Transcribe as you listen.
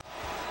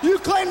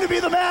claim to be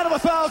the man of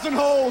 1,000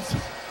 holds,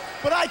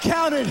 but I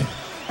counted,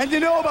 and you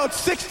know about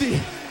 60,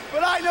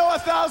 but I know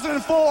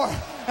 1,004,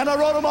 and I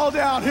wrote them all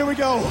down. Here we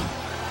go.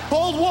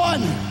 Hold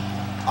 1,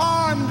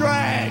 arm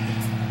drag.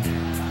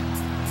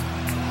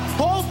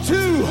 Hold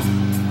 2,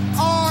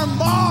 arm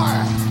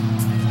bar.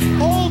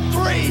 Hold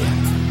 3,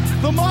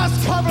 the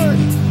moss-covered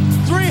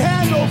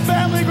 3-handle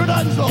family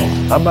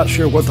gradunzel. I'm not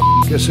sure what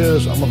the this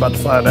is. I'm about to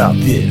find out.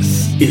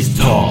 This is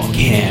Tall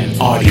Can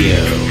Audio.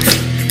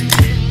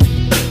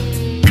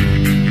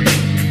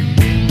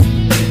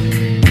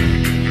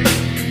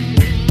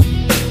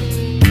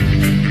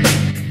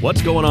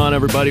 What's going on,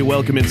 everybody?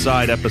 Welcome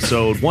inside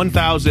episode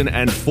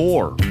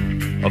 1004 of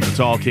the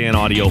Tall Can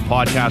Audio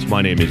podcast.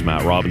 My name is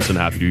Matt Robinson.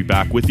 Happy to be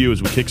back with you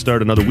as we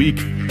kickstart another week,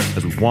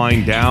 as we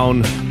wind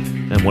down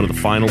and one of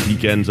the final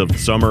weekends of the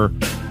summer.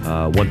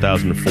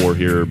 1004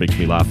 here makes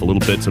me laugh a little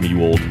bit. Some of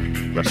you old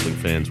wrestling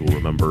fans will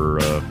remember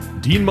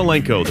Dean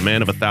Malenko, the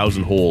man of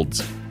 1,000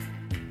 holds,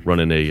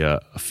 running a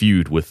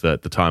feud with,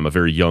 at the time, a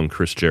very young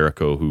Chris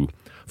Jericho, who,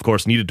 of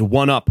course, needed to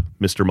one-up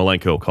Mr.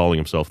 Malenko, calling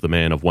himself the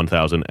man of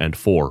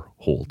 1,004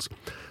 holds.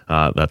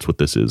 That's what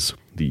this is.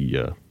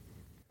 The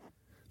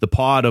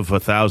pod of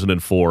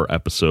 1,004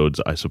 episodes,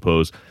 I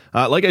suppose.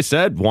 Like I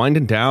said,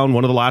 winding down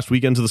one of the last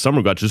weekends of the summer.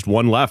 We've got just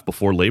one left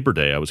before Labor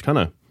Day. I was kind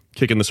of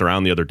kicking this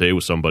around the other day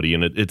with somebody,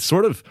 and it's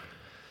sort of,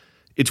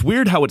 it's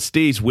weird how it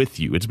stays with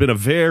you. It's been a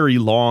very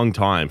long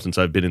time since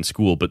I've been in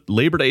school, but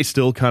Labor Day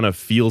still kind of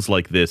feels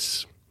like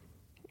this,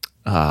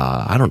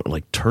 I don't know,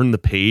 like turn the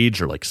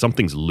page, or like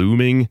something's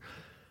looming.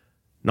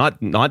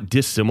 Not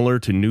dissimilar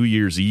to New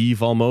Year's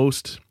Eve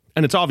almost.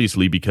 And it's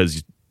obviously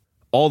because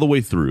all the way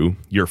through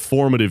your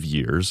formative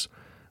years,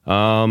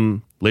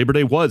 Labor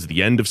Day was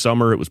the end of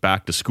summer. It was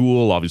back to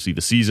school. Obviously, the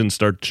seasons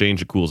start to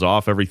change. It cools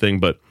off everything.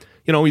 But,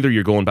 you know, either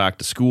you're going back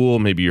to school,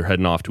 maybe you're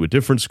heading off to a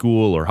different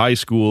school or high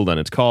school, then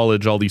it's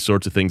college, all these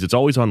sorts of things. It's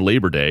always on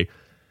Labor Day.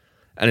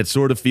 And it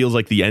sort of feels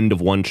like the end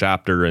of one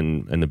chapter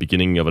and the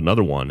beginning of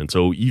another one. And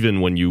so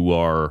even when you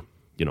are,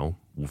 you know,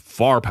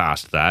 far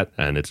past that,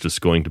 and it's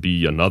just going to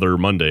be another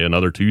Monday,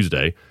 another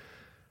Tuesday,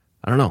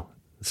 I don't know.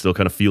 It still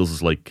kind of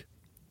feels like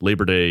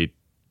Labor Day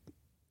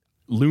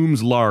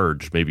looms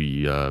large,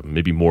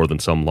 maybe more than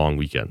some long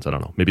weekends. I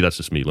don't know. Maybe that's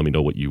just me. Let me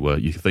know what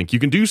you think. You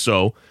can do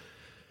so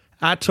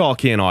at Tall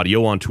Can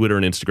Audio on Twitter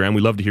and Instagram.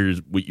 We love to hear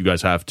what you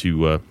guys have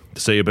to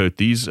say about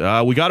these.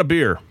 We got a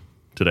beer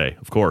today,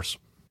 of course.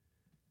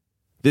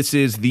 This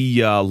is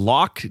the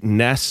Loch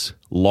Ness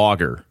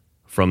Lager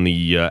from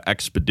the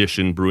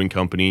Expedition Brewing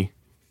Company.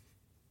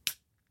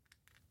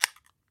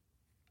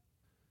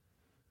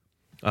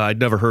 I'd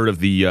never heard of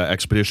the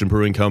Expedition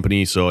Brewing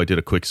Company, so I did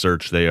a quick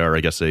search. They are,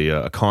 I guess,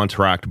 a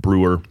contract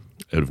brewer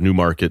out of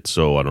Newmarket,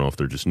 so I don't know if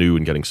they're just new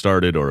and getting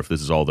started or if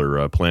this is all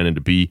they're planning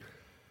to be.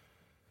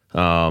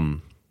 But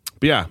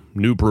yeah,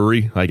 new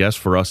brewery, I guess,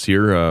 for us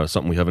here.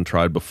 Something we haven't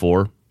tried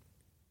before.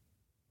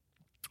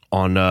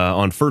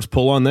 On first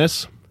pull on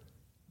this,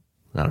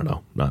 I don't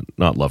know,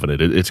 not loving it.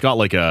 It's got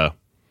like a,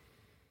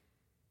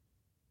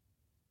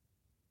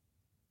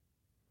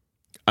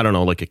 I don't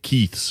know, like a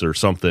Keith's or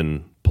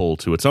something pull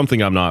to it.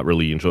 Something I'm not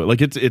really enjoying.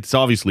 Like it's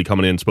obviously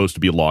coming in supposed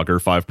to be a lager,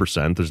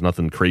 5%. There's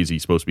nothing crazy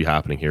supposed to be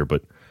happening here,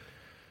 but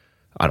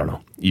I don't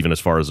know. Even as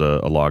far as a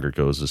lager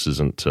goes, this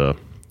isn't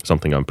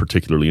something I'm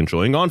particularly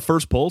enjoying. On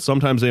first pull,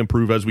 sometimes they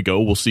improve as we go.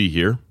 We'll see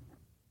here.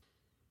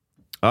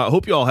 I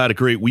hope you all had a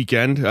great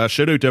weekend.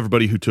 Shout out to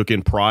everybody who took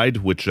in Pride,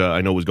 which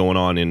I know was going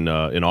on in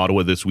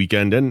Ottawa this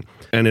weekend, and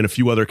in a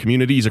few other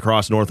communities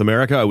across North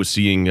America. I was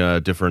seeing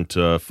different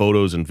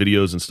photos and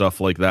videos and stuff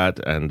like that,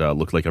 and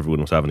looked like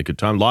everyone was having a good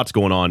time. Lots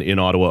going on in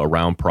Ottawa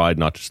around Pride,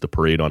 not just the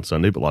parade on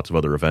Sunday, but lots of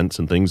other events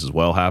and things as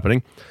well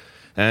happening.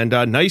 And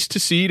nice to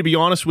see, to be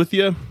honest with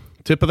you,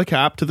 tip of the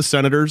cap to the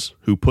Senators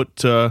who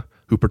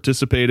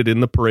participated in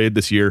the parade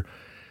this year.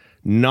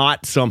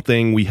 Not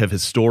something we have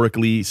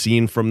historically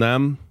seen from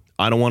them.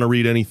 I don't want to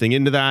read anything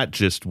into that,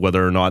 just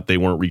whether or not they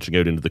weren't reaching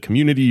out into the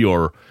community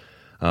or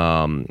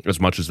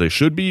as much as they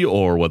should be,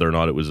 or whether or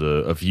not it was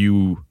a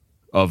view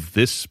of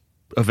this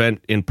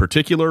event in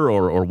particular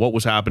or what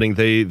was happening.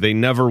 They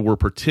never were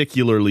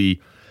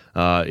particularly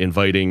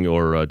inviting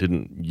or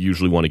didn't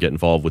usually want to get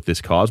involved with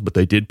this cause, but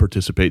they did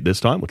participate this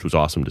time, which was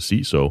awesome to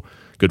see. So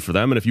good for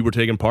them. And if you were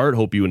taking part,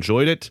 hope you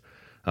enjoyed it.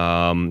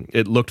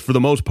 It looked, for the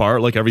most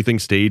part, like everything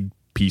stayed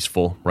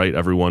peaceful, right?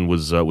 Everyone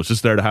was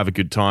just there to have a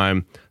good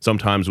time.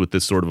 Sometimes with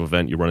this sort of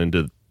event, you run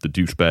into the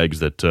douchebags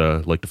that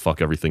like to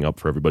fuck everything up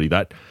for everybody.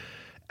 That,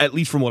 at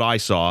least from what I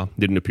saw,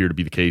 didn't appear to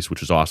be the case,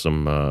 which is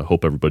awesome.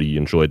 Hope everybody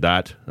enjoyed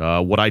that.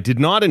 What I did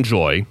not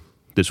enjoy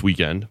this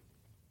weekend,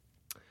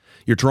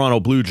 your Toronto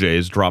Blue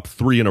Jays dropped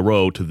 3 in a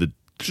row to the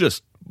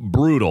just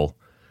brutal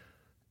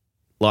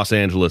Los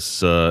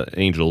Angeles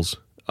Angels,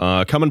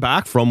 coming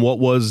back from what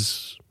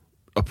was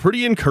a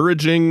pretty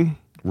encouraging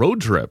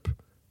road trip.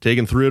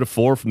 Taking 3 out of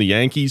 4 from the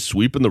Yankees,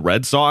 sweeping the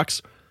Red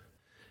Sox.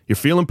 You're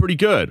feeling pretty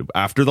good.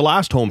 After the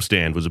last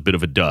homestand was a bit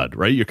of a dud,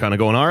 right? You're kind of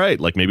going, all right,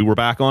 like maybe we're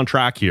back on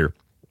track here.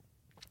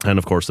 And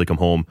of course, they come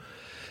home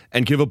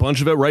and give a bunch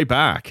of it right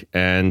back.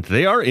 And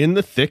they are in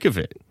the thick of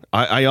it.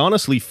 I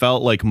honestly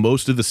felt like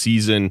most of the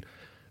season,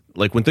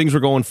 like when things were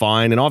going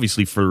fine, and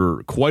obviously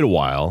for quite a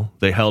while,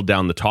 they held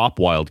down the top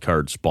wild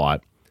card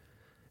spot.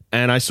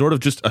 And I sort of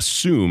just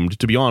assumed,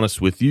 to be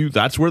honest with you,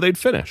 that's where they'd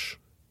finish.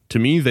 To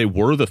me, they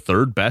were the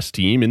third best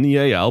team in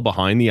the AL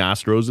behind the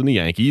Astros and the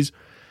Yankees.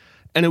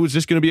 And it was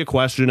just going to be a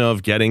question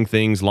of getting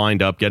things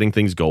lined up, getting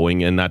things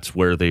going, and that's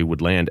where they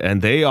would land.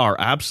 And they are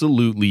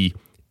absolutely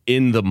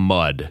in the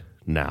mud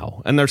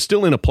now. And they're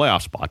still in a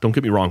playoff spot, don't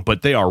get me wrong,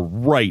 but they are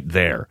right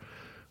there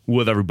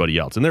with everybody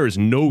else. And there is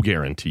no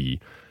guarantee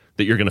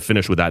that you're going to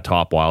finish with that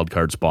top wild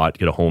card spot,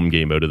 get a home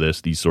game out of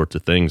this, these sorts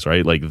of things,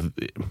 right? Like,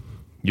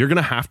 you're going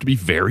to have to be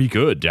very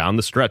good down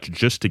the stretch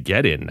just to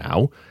get in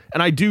now.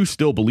 And I do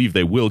still believe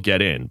they will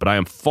get in, but I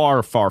am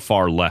far, far,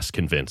 far less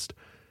convinced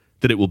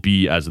that it will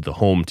be as the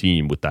home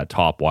team with that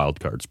top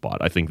wildcard spot.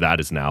 I think that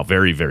is now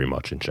very, very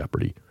much in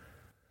jeopardy.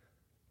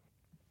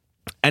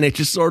 And it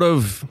just sort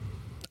of,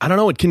 I don't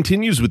know, it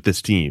continues with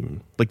this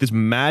team. Like this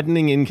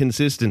maddening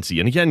inconsistency.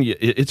 And again,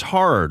 it's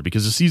hard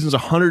because the season's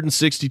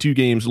 162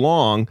 games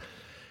long,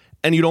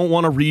 and you don't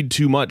want to read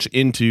too much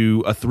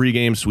into a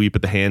 3-game sweep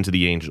at the hands of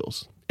the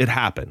Angels. It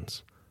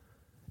happens.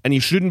 And you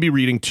shouldn't be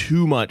reading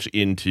too much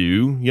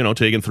into,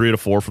 taking 3 out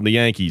of 4 from the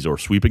Yankees or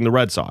sweeping the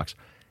Red Sox.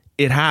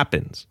 It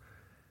happens.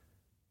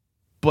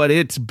 But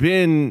it's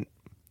been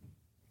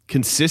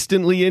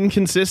consistently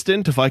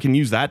inconsistent, if I can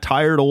use that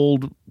tired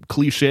old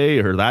cliche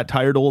or that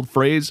tired old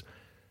phrase.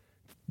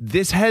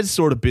 This has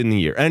sort of been the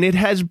year, and it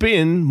has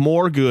been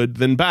more good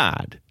than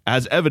bad,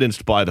 as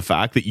evidenced by the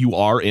fact that you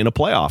are in a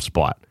playoff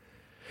spot.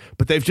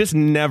 But they've just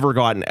never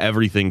gotten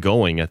everything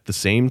going at the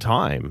same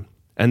time.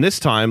 And this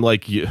time, I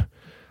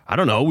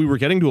don't know, we were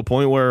getting to a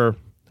point where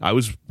I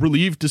was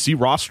relieved to see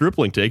Ross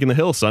Stripling taking the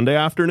hill Sunday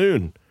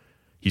afternoon.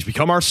 He's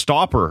become our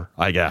stopper,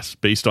 I guess,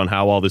 based on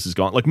how all this has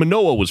gone. Like,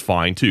 Manoah was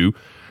fine, too.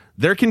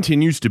 There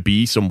continues to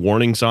be some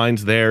warning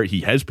signs there. He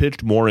has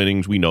pitched more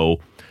innings, we know,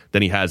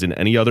 than he has in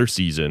any other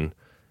season.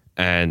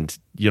 And,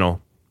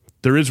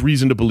 there is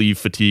reason to believe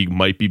fatigue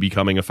might be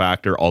becoming a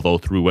factor, although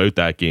throughout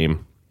that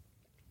game,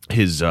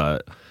 his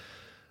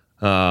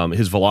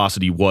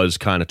velocity was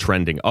kind of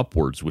trending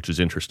upwards, which is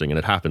interesting. And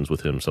it happens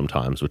with him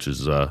sometimes, which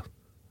is,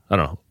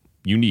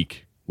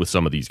 unique with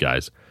some of these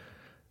guys.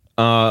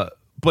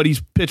 But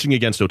he's pitching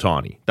against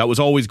Ohtani. That was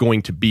always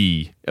going to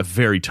be a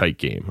very tight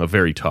game, a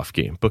very tough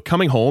game. But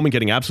coming home and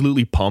getting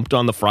absolutely pumped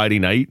on the Friday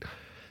night,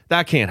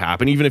 that can't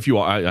happen. Even if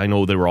I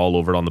know they were all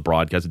over it on the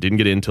broadcast. It didn't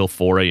get in till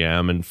 4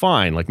 a.m. and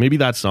fine. Like, maybe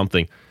that's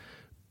something.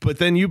 But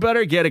then you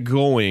better get it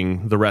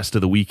going the rest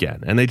of the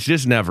weekend. And they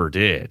just never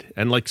did.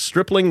 And like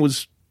Stripling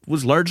was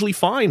largely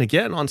fine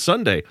again on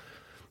Sunday.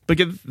 But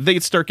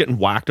they'd start getting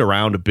whacked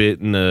around a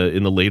bit in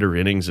the later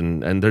innings.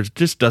 And there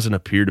just doesn't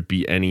appear to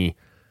be any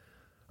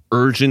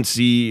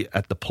urgency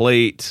at the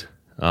plate.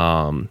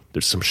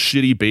 There's some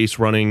shitty base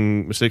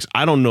running mistakes.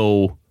 I don't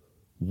know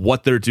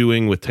what they're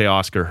doing with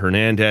Teoscar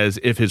Hernandez.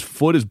 If his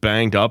foot is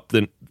banged up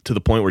then to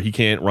the point where he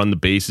can't run the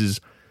bases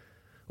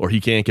or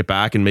he can't get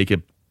back and make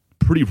a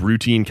pretty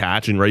routine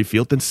catch in right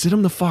field, then sit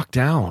him the fuck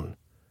down.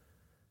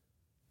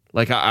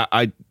 Like,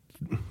 I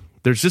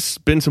there's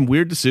just been some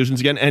weird decisions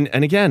again.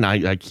 And again,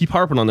 I keep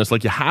harping on this.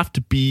 Like, you have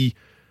to be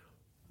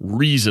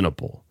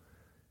reasonable.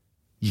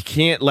 You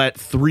can't let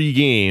 3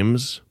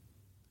 games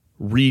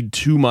read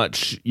too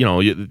much,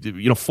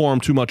 form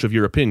too much of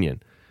your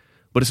opinion.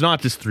 But it's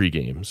not just 3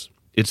 games.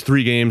 It's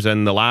 3 games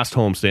and the last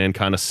homestand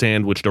kind of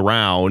sandwiched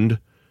around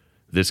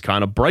this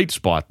kind of bright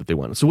spot that they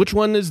went. So which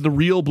one is the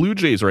real Blue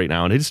Jays right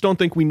now? And I just don't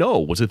think we know.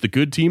 Was it the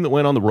good team that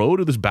went on the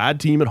road or this bad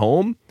team at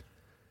home?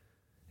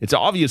 It's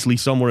obviously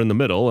somewhere in the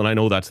middle, and I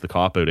know that's the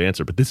cop-out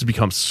answer, but this has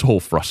become so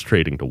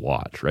frustrating to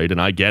watch, right?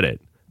 And I get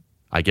it.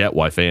 I get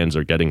why fans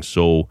are getting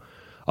so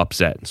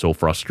upset and so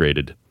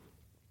frustrated.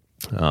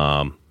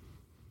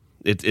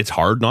 It's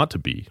hard not to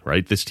be,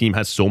 right? This team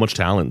has so much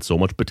talent, so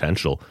much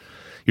potential.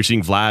 You're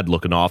seeing Vlad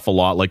look an awful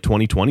lot like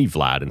 2020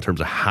 Vlad in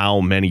terms of how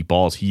many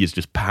balls he is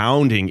just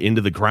pounding into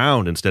the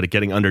ground instead of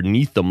getting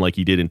underneath them like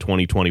he did in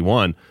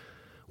 2021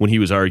 when he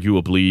was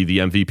arguably the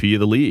MVP of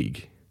the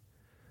league.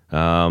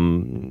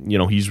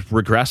 He's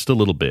regressed a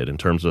little bit in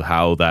terms of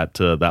how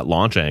that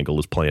launch angle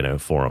is playing out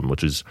for him,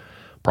 which is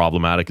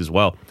problematic as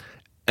well.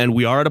 And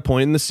we are at a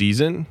point in the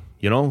season,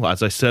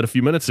 as I said a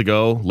few minutes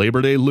ago,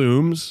 Labor Day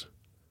looms.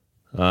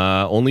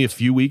 Only a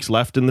few weeks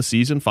left in the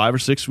season, 5 or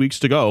 6 weeks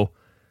to go.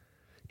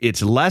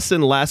 It's less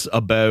and less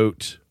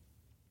about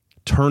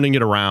turning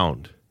it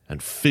around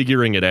and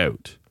figuring it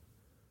out.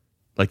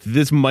 Like,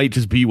 this might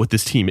just be what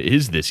this team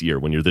is this year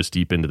when you're this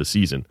deep into the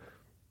season.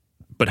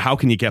 But how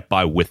can you get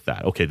by with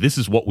that? Okay, this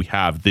is what we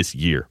have this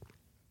year.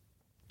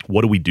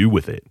 What do we do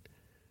with it?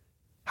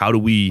 How do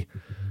we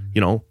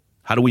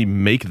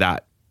make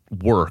that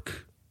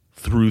work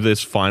through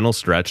this final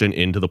stretch and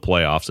into the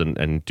playoffs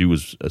and do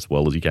as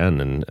well as you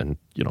can and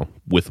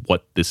with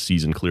what this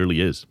season clearly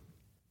is?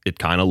 It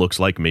kind of looks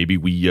like maybe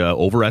we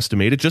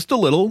overestimated just a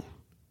little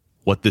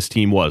what this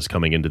team was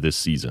coming into this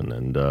season.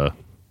 And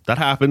that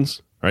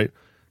happens, right?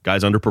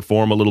 Guys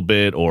underperform a little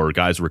bit or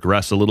guys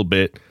regress a little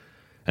bit,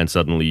 and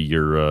suddenly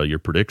your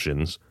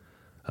predictions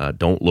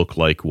don't look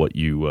like what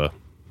you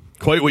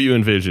quite what you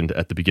envisioned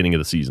at the beginning of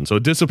the season. So a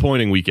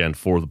disappointing weekend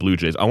for the Blue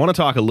Jays. I want to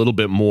talk a little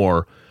bit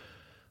more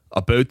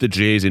about the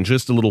Jays in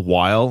just a little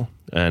while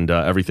and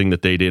everything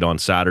that they did on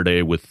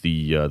Saturday with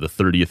the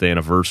 30th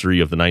anniversary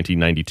of the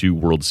 1992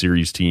 World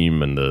Series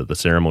team and the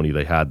ceremony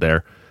they had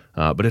there.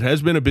 But it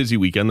has been a busy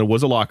weekend. There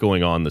was a lot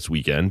going on this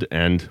weekend,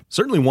 and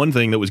certainly one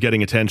thing that was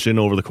getting attention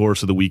over the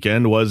course of the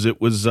weekend was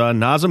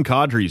Nazem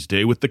Kadri's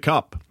day with the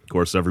Cup. Of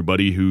course,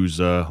 everybody who's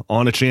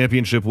on a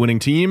championship-winning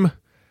team,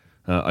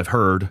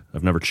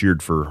 I've never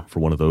cheered for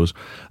one of those,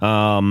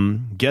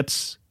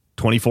 gets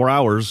 24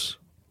 hours,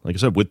 like I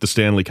said, with the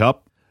Stanley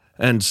Cup.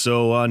 And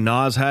so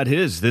Nas had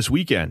his this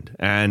weekend,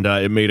 and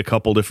it made a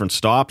couple different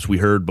stops. We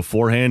heard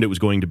beforehand it was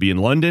going to be in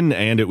London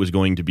and it was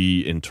going to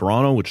be in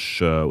Toronto,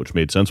 which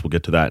made sense. We'll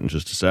get to that in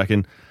just a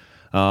second.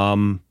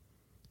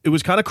 It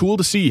was kind of cool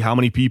to see how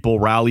many people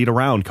rallied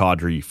around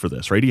Kadri for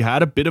this, right? He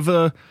had a bit of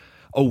a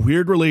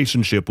weird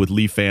relationship with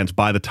Leaf fans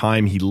by the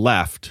time he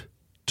left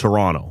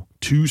Toronto.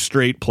 2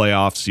 straight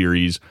playoff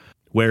series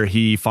where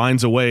he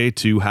finds a way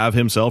to have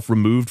himself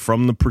removed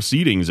from the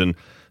proceedings. And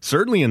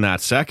certainly in that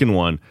second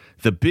one,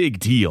 the big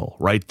deal,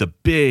 right? The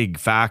big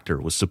factor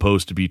was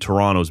supposed to be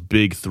Toronto's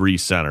big 3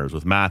 centers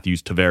with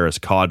Matthews, Tavares,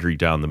 Kadri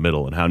down the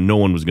middle, and how no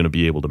one was going to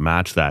be able to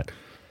match that.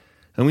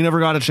 And we never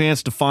got a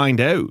chance to find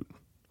out.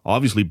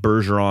 Obviously,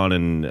 Bergeron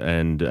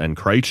and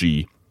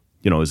Krejci,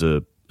 is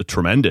a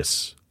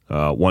tremendous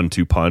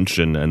 1-2 punch,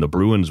 and the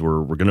Bruins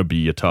were going to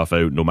be a tough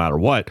out no matter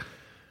what.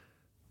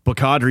 But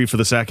Kadri, for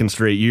the second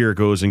straight year,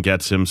 goes and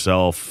gets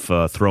himself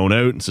thrown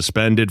out and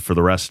suspended for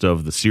the rest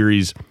of the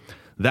series.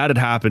 That had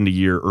happened a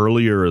year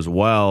earlier as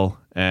well,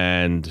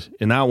 and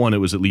in that one, it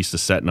was at least a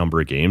set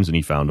number of games, and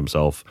he found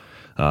himself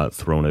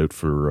thrown out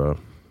for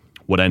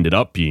what ended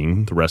up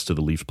being the rest of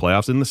the Leafs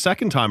playoffs. And the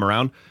second time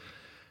around,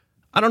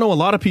 I don't know, a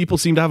lot of people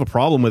seem to have a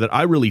problem with it.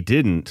 I really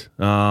didn't.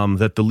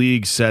 That the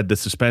league said the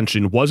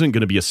suspension wasn't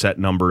going to be a set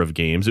number of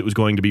games. It was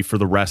going to be for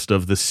the rest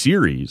of the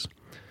series.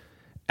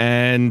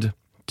 And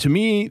to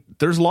me,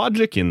 there's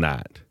logic in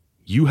that.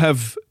 You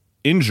have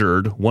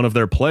injured one of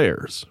their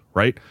players,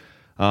 right?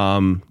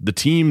 The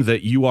team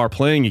that you are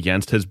playing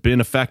against has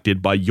been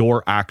affected by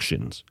your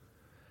actions.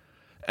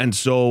 And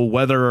so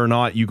whether or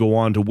not you go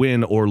on to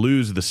win or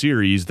lose the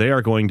series, they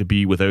are going to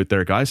be without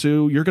their guy.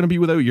 So you're going to be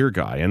without your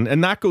guy.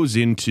 And that goes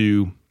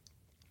into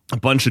a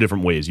bunch of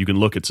different ways. You can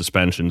look at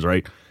suspensions,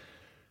 right?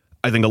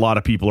 I think a lot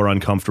of people are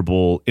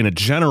uncomfortable in a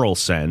general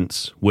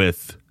sense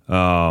with,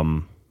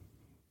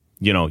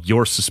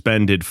 you're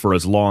suspended for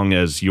as long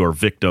as your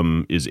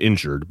victim is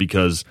injured,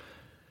 because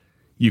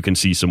you can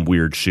see some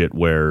weird shit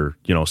where,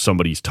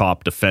 somebody's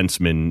top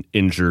defenseman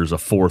injures a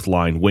 4th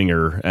line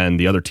winger and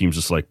the other team's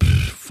just like,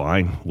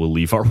 fine, we'll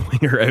leave our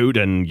winger out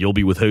and you'll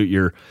be without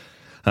your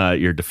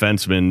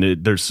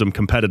defenseman. There's some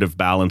competitive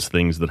balance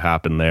things that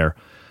happen there.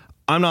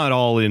 I'm not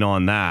all in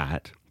on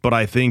that, but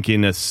I think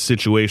in a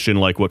situation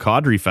like what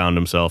Kadri found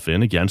himself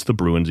in against the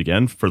Bruins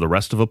again for the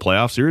rest of a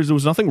playoff series, there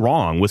was nothing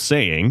wrong with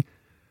saying,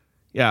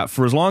 yeah,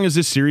 for as long as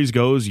this series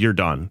goes, you're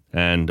done.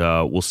 And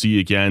we'll see you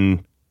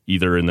again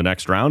either in the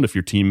next round if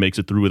your team makes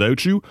it through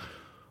without you,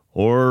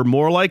 or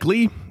more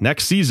likely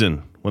next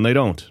season when they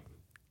don't.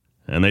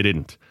 And they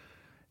didn't.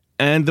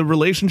 And the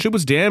relationship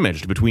was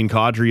damaged between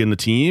Kadri and the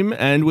team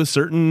and with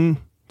certain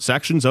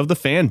sections of the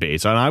fan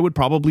base. And I would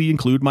probably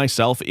include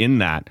myself in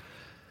that.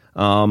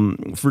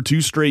 For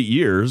 2 straight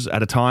years,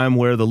 at a time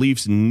where the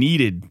Leafs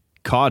needed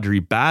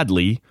Kadri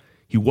badly,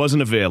 he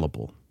wasn't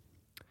available.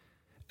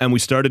 And we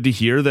started to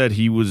hear that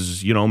he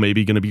was,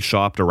 maybe going to be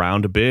shopped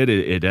around a bit.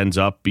 It ends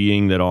up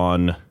being that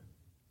on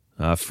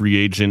free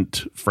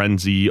agent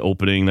frenzy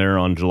opening there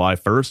on July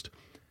 1st,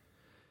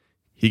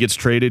 he gets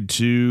traded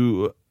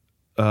to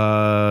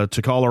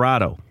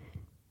Colorado.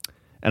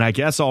 And I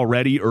guess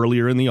already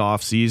earlier in the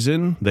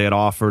offseason, they had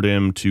offered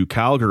him to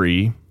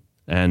Calgary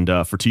and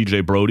for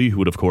TJ Brodie, who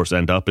would, of course,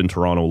 end up in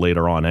Toronto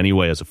later on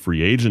anyway as a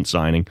free agent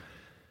signing.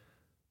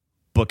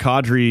 But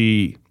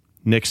Kadri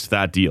nixed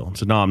that deal and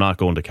said, no, I'm not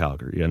going to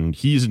Calgary. And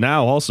he's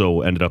now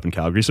also ended up in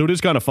Calgary. So it is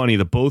kind of funny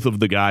that both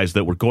of the guys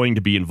that were going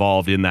to be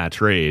involved in that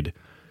trade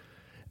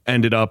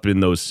ended up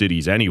in those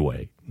cities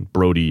anyway.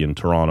 Brodie in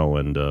Toronto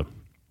and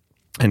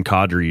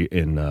Kadri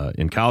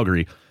in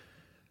Calgary.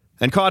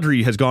 And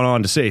Kadri has gone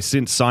on to say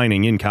since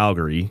signing in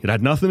Calgary, it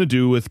had nothing to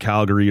do with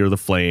Calgary or the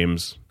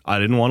Flames. I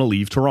didn't want to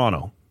leave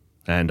Toronto.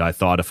 And I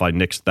thought if I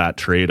nixed that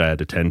trade, I had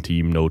a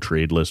 10-team no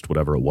trade list,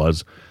 whatever it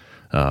was.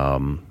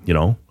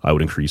 I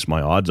would increase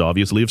my odds,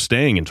 obviously, of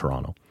staying in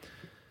Toronto.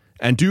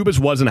 And Dubas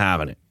wasn't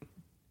having it.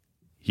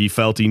 He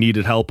felt he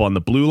needed help on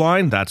the blue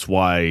line. That's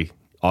why,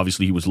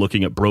 obviously, he was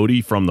looking at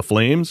Brodie from the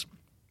Flames.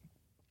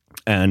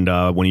 And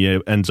when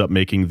he ends up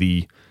making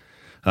the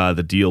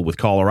deal with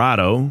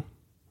Colorado,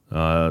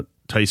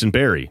 Tyson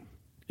Barrie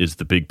is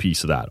the big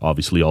piece of that.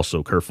 Obviously,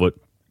 also Kerfoot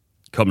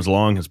comes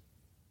along, has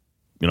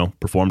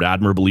performed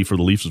admirably for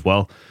the Leafs as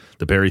well.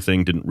 The Barrie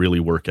thing didn't really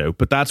work out,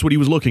 but that's what he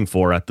was looking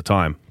for at the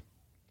time.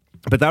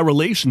 But that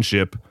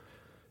relationship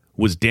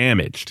was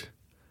damaged.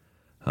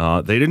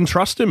 They didn't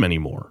trust him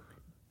anymore.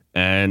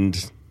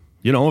 And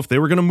if they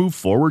were going to move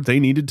forward, they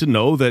needed to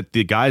know that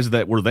the guys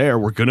that were there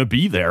were going to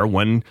be there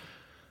when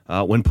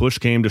push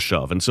came to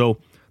shove. And so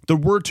there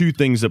were two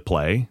things at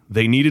play.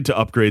 They needed to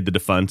upgrade the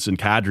defense, and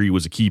Kadri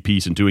was a key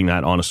piece in doing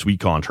that on a sweet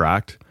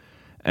contract.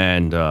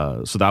 And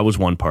so that was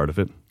one part of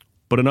it.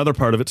 But another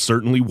part of it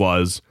certainly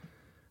was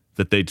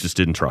that they just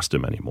didn't trust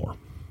him anymore.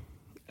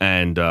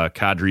 And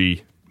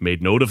Kadri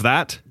made note of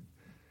that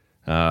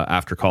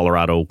after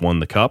Colorado won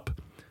the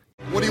Cup.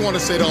 What do you want to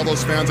say to all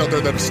those fans out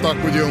there that have stuck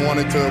with you and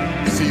wanted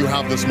to see you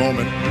have this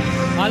moment?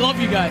 I love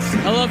you guys.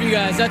 I love you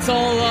guys. That's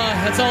all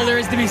there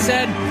is to be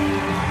said.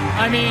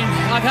 I mean,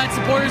 I've had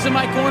supporters in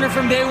my corner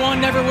from day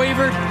one, never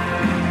wavered.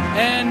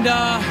 And,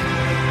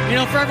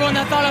 for everyone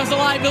that thought I was a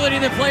liability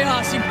in the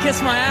playoffs, you can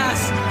kiss my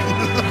ass.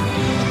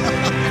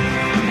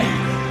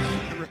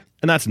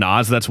 And that's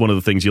Naz. That's one of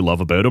the things you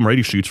love about him, right?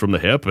 He shoots from the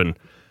hip, and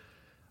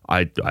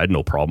I had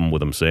no problem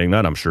with him saying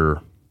that. I'm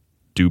sure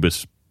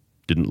Dubas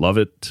didn't love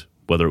it,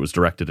 whether it was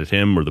directed at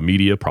him or the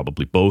media,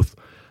 probably both.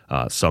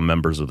 Some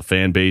members of the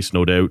fan base,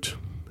 no doubt.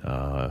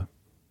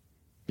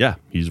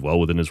 He's well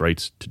within his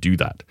rights to do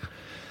that.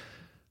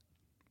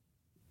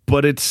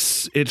 But it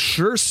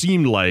sure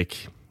seemed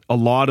like a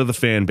lot of the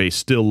fan base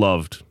still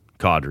loved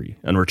Kadri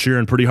and were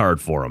cheering pretty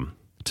hard for him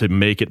to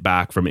make it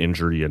back from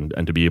injury and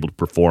to be able to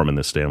perform in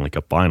this Stanley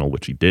Cup final,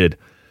 which he did,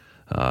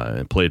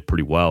 and played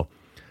pretty well.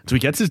 So he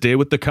gets his day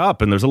with the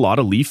Cup, and there's a lot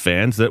of Leaf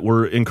fans that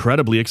were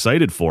incredibly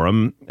excited for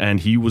him, and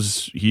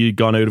he had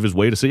gone out of his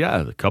way to say,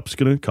 yeah, the Cup's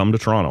going to come to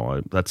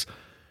Toronto.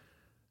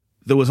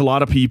 There was a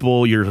lot of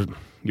people, your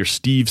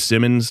Steve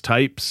Simmons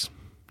types,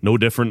 no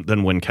different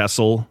than when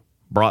Kessel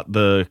brought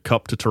the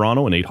Cup to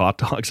Toronto and ate hot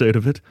dogs out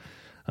of it.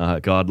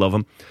 God love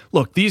him.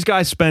 Look, these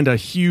guys spend a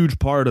huge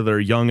part of their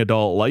young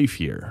adult life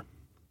here.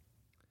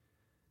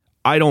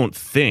 I don't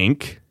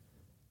think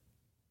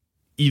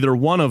either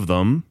one of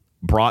them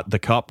brought the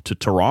Cup to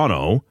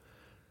Toronto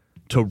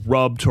to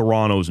rub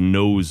Toronto's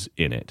nose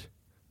in it.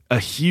 A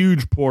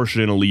huge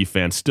portion of Leaf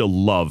fans still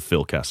love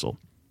Phil Kessel.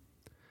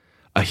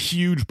 A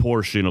huge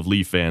portion of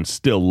Leaf fans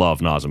still love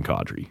Nazem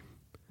Kadri.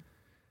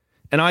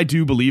 And I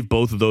do believe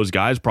both of those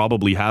guys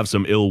probably have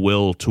some ill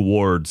will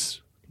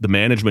towards the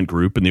management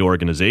group and the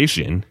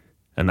organization,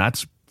 and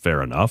that's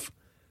fair enough.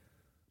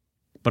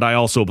 But I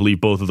also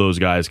believe both of those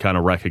guys kind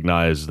of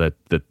recognize that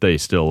they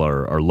still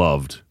are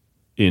loved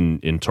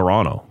in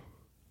Toronto.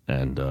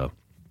 And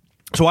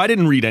so I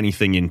didn't read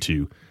anything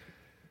into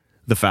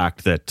the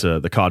fact that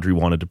the Kadri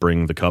wanted to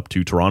bring the Cup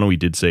to Toronto. He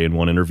did say in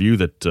one interview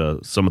that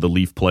some of the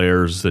Leaf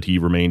players that he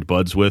remained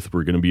buds with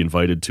were going to be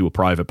invited to a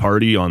private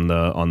party on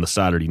the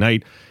Saturday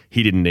night.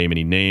 He didn't name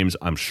any names.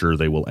 I'm sure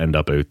they will end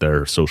up out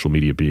there. Social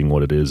media being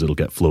what it is, it'll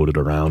get floated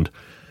around.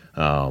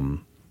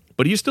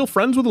 But he's still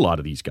friends with a lot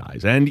of these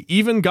guys. And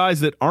even guys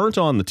that aren't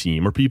on the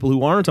team or people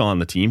who aren't on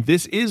the team,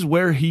 this is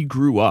where he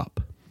grew up.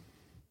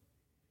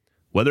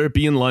 Whether it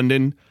be in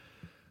London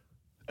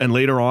and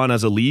later on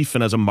as a Leaf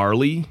and as a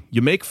Marley,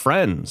 you make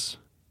friends.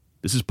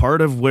 This is part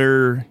of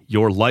where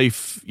your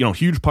life,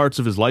 huge parts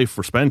of his life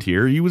were spent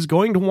here. He was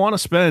going to want to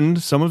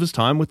spend some of his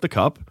time with the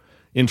Cup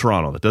in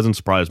Toronto. That doesn't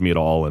surprise me at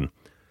all. And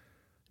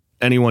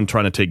anyone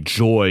trying to take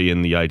joy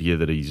in the idea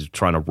that he's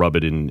trying to rub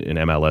it in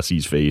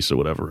MLSE's face or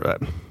whatever,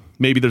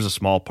 maybe there's a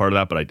small part of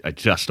that, but I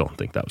just don't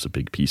think that was a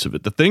big piece of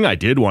it. The thing I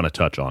did want to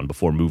touch on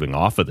before moving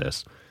off of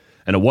this,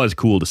 and it was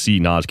cool to see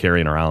Naz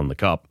carrying around the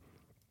Cup,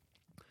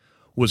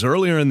 was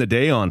earlier in the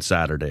day on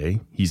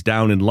Saturday. He's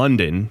down in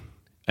London,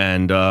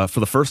 and for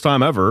the first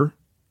time ever,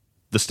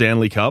 the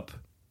Stanley Cup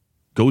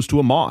goes to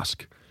a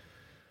mosque.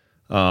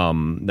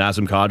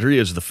 Nazem Kadri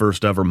is the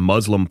first ever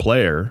Muslim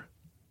player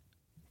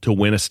to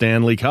win a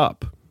Stanley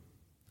Cup.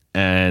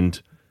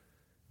 And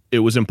it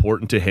was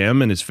important to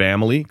him and his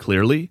family,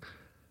 clearly,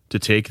 to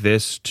take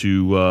this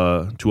to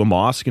a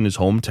mosque in his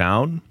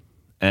hometown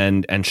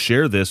and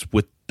share this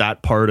with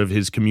that part of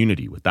his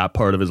community, with that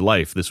part of his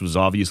life. This was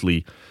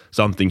obviously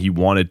something he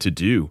wanted to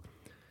do.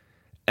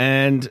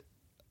 And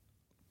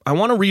I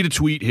want to read a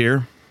tweet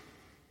here.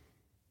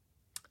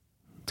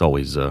 It's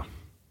always a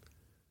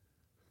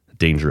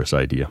dangerous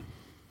idea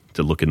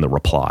to look in the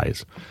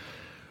replies.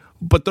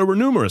 But there were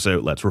numerous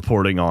outlets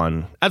reporting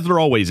on, as there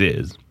always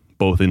is,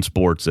 both in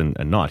sports and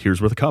not. Here's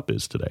where the Cup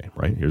is today,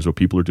 right? Here's what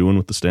people are doing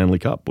with the Stanley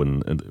Cup.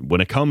 When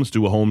it comes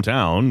to a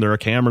hometown, there are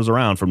cameras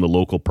around from the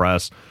local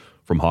press,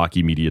 from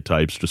hockey media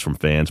types, just from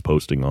fans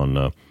posting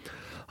on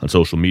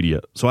social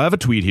media. So I have a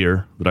tweet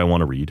here that I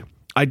want to read.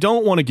 I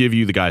don't want to give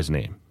you the guy's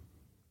name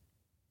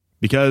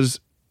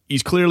because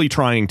he's clearly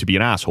trying to be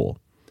an asshole.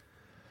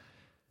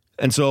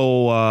 And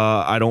so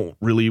I don't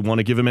really want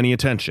to give him any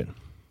attention.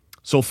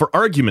 So for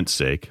argument's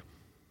sake,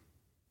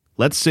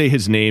 let's say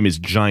his name is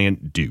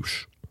Giant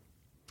Douche.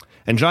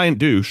 And Giant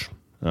Douche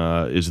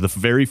is the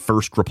very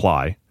first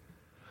reply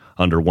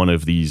under one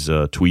of these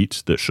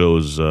tweets that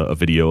shows a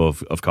video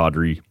of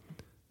Kadri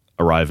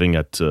arriving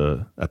at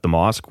the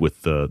mosque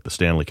with the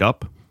Stanley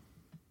Cup.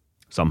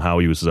 Somehow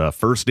he was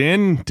first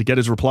in to get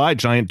his reply.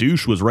 Giant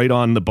Douche was right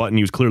on the button.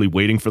 He was clearly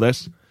waiting for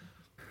this.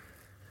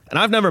 And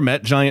I've never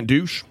met Giant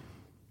Douche.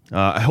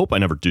 I hope I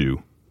never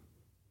do.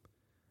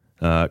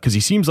 because he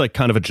seems like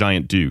kind of a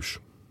giant douche.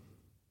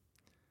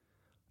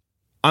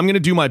 I'm going to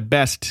do my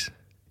best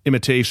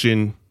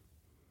imitation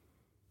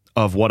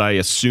of what I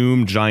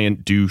assume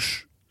giant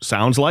douche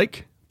sounds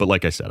like. But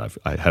like I said,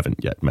 I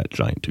haven't yet met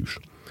giant douche.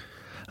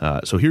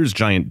 So here's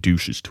giant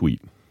douche's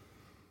tweet.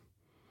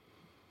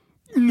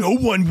 No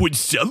one would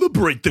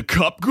celebrate the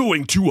cup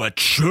going to a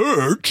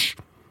church.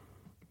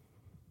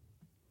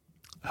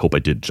 I hope I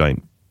did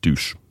giant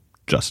douche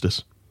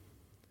justice.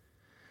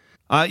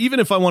 Even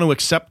if I want to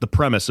accept the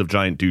premise of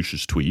giant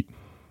douche's tweet,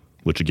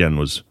 which again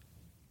was,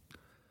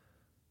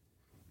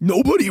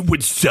 nobody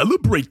would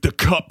celebrate the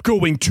cup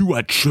going to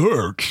a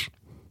church.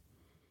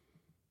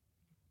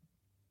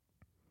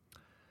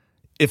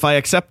 If I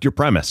accept your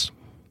premise,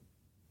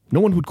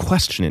 no one would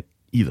question it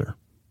either.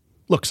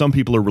 Look, some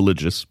people are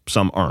religious,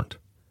 some aren't.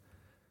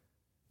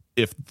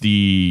 If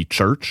the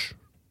church,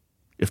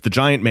 if the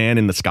giant man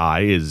in the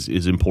sky is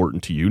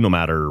important to you, no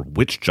matter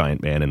which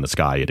giant man in the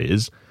sky it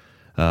is,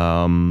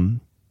 then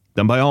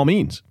by all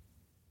means.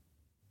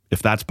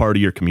 If that's part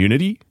of your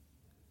community,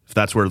 if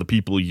that's where the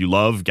people you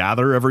love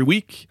gather every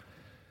week,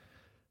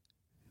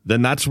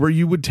 then that's where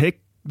you would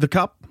take the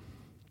cup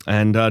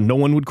and no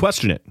one would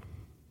question it.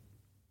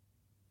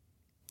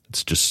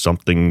 It's just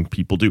something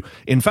people do.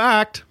 In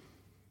fact,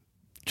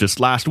 just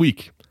last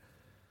week,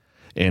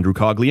 Andrew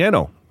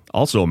Cogliano,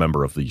 also a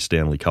member of the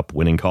Stanley Cup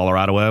winning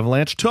Colorado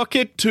Avalanche, took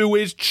it to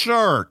his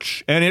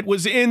church. And it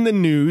was in the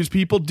news.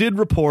 People did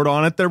report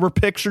on it. There were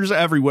pictures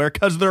everywhere,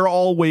 because there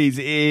always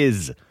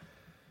is.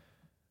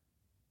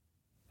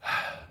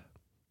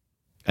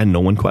 And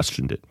no one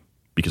questioned it,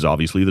 because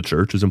obviously the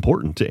church is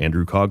important to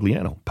Andrew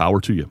Cogliano. Power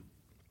to you.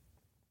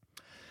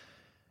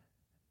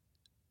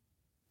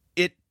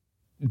 It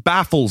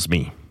baffles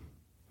me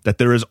that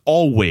there is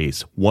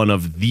always one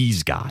of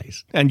these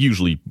guys, and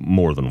usually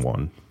more than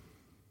one.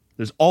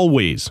 There's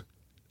always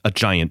a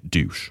giant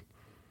douche.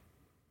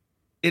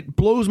 It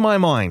blows my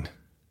mind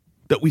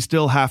that we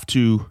still have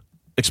to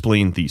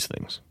explain these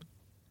things.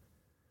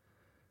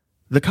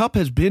 The cup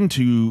has been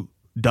to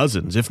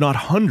dozens, if not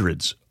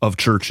hundreds, of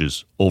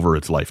churches over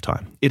its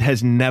lifetime. It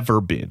has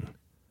never been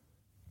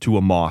to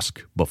a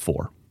mosque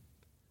before.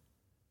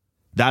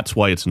 That's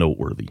why it's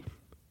noteworthy.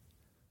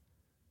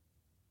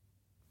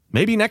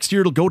 Maybe next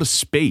year it'll go to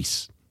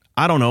space.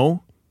 I don't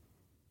know.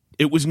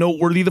 It was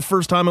noteworthy the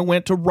first time it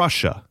went to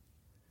Russia.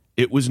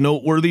 It was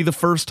noteworthy the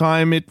first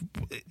time it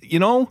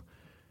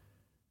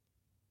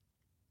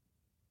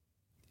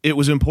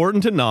was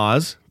important to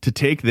Nas to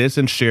take this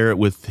and share it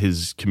with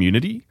his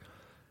community.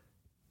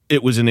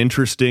 It was an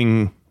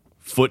interesting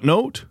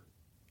footnote.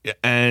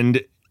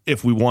 And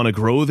if we want to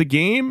grow the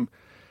game,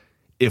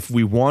 if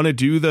we want to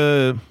do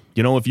the,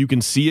 if you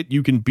can see it,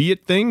 you can be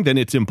it thing, then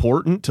it's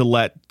important to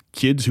let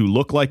kids who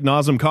look like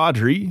Nazem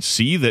Kadri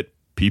see that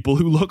people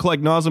who look like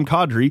Nazem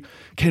Kadri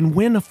can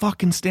win a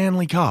fucking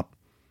Stanley Cup.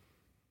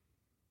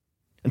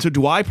 And so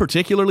do I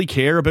particularly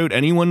care about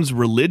anyone's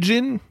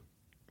religion,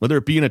 whether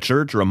it be in a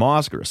church or a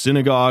mosque or a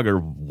synagogue or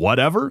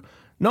whatever?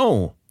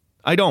 No,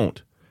 I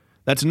don't.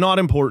 That's not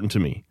important to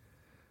me.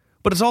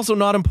 But it's also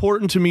not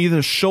important to me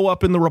to show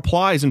up in the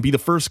replies and be the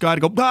first guy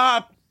to go,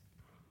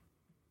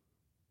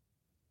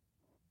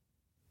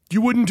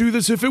 you wouldn't do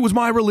this if it was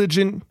my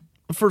religion.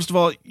 First of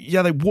all,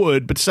 yeah, they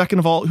would. But second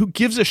of all, who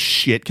gives a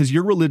shit? Because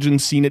your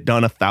religion's seen it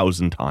done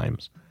 1,000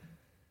 times.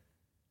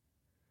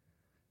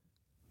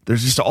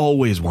 There's just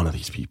always one of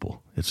these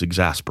people. It's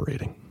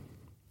exasperating.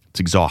 It's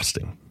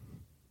exhausting.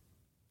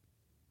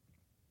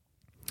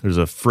 There's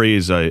a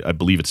phrase, I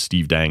believe it's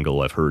Steve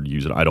Dangle, I've heard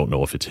use it. I don't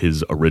know if it's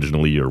his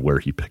originally or where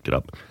he picked it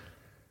up.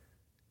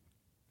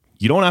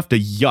 You don't have to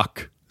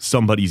yuck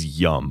somebody's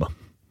yum.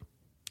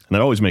 And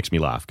that always makes me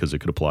laugh because it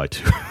could apply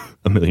to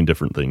a million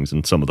different things,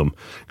 and some of them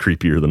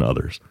creepier than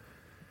others.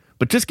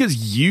 But just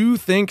because you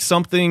think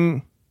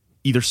something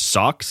either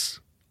sucks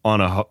on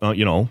a,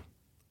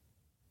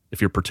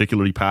 if you're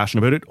particularly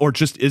passionate about it, or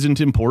just isn't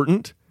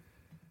important,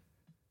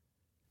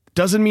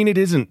 doesn't mean it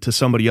isn't to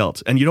somebody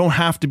else. And you don't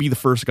have to be the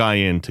first guy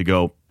in to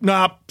go,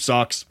 nah,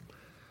 sucks.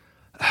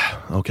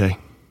 Okay.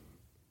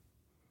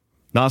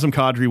 Nazem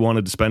Kadri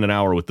wanted to spend an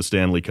hour with the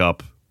Stanley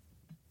Cup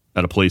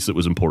at a place that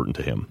was important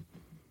to him.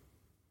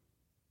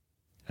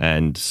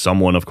 And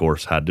someone, of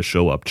course, had to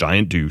show up,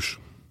 giant douche,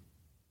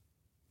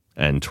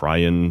 and try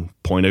and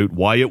point out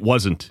why it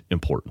wasn't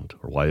important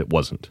or why it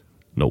wasn't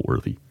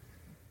noteworthy.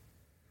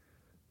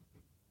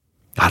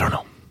 I don't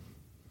know.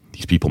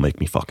 These people make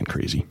me fucking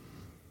crazy.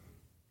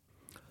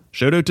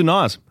 Shout out to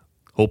Nas.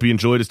 Hope he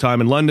enjoyed his time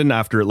in London.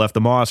 After it left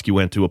the mosque, he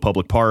went to a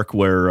public park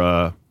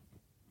where,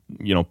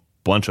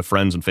 bunch of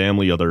friends and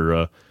family,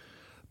 other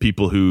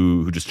people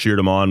who just cheered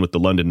him on with the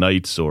London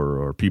Knights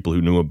or people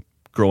who knew him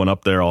growing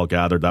up there all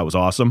gathered. That was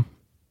awesome.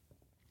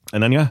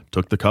 And then,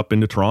 took the cup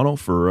into Toronto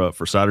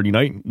for Saturday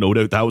night. No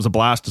doubt that was a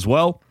blast as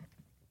well.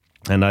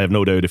 And I have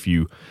no doubt if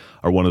you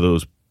are one of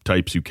those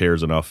types who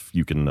cares enough,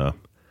 you can...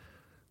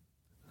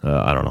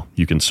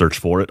 you can search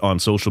for it on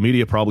social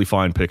media, probably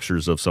find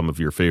pictures of some of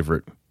your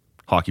favorite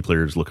hockey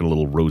players looking a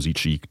little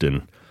rosy-cheeked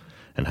and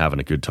having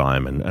a good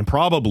time, and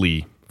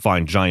probably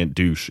find giant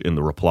douche in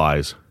the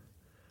replies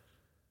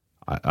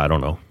I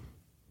don't know.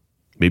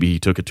 Maybe he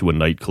took it to a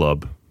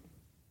nightclub.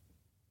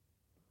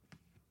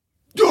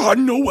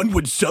 No one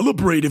would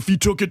celebrate if he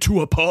took it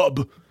to a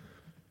pub.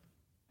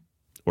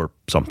 Or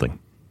something.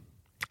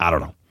 I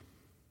don't know.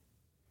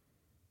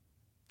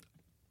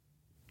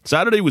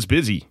 Saturday was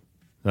busy,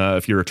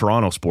 if you're a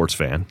Toronto sports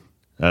fan,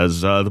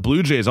 as the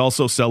Blue Jays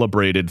also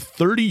celebrated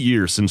 30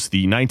 years since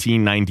the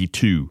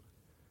 1992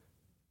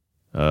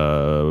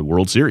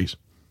 World Series.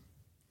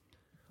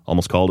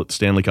 Almost called it the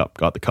Stanley Cup.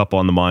 Got the cup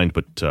on the mind,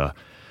 but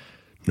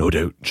no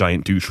doubt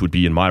Giant Douche would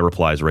be in my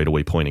replies right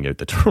away pointing out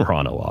that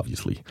Toronto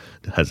obviously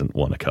hasn't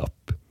won a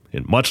cup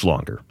in much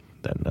longer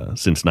than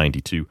since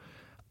 92.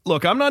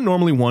 Look, I'm not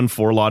normally one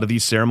for a lot of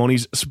these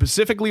ceremonies,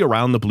 specifically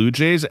around the Blue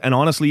Jays, and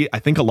honestly, I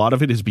think a lot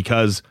of it is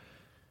because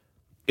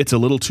it's a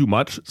little too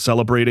much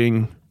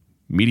celebrating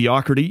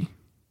mediocrity.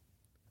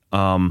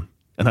 And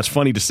that's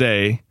funny to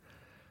say.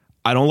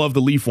 I don't love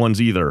the Leaf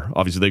ones either.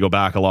 Obviously, they go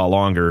back a lot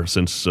longer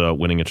since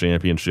winning a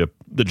championship.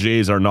 The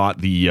Jays are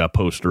not the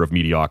poster of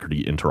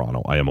mediocrity in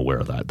Toronto. I am aware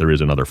of that. There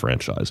is another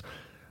franchise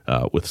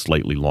with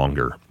slightly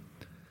longer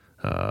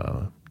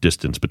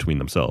distance between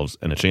themselves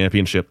and a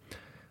championship.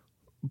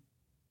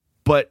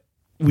 But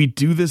we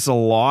do this a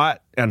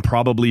lot, and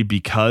probably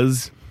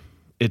because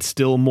it's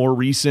still more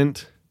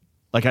recent.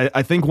 Like,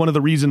 I think one of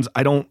the reasons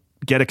I don't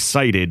get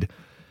excited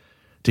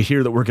to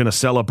hear that we're going to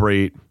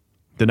celebrate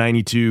the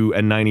 92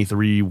 and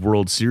 93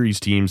 World Series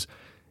teams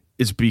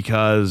is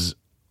because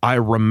I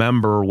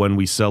remember when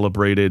we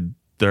celebrated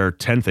their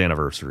 10th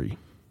anniversary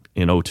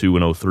in 02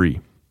 and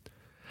 03.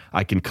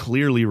 I can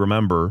clearly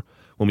remember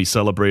when we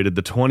celebrated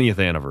the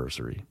 20th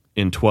anniversary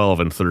in 12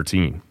 and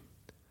 13.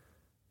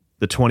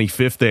 The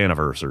 25th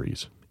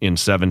anniversaries in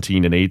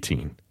 17 and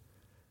 18.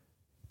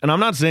 And I'm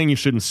not saying you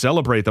shouldn't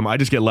celebrate them. I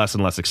just get less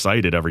and less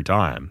excited every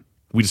time.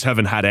 We just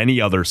haven't had any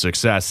other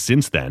success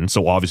since then.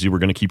 So obviously we're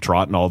going to keep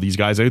trotting all these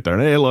guys out there.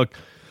 And hey, look,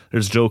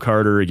 there's Joe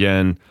Carter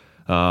again,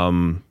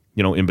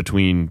 in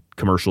between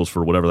commercials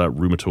for whatever that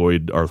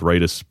rheumatoid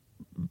arthritis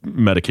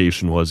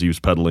medication was he was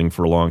peddling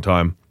for a long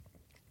time.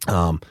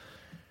 I'm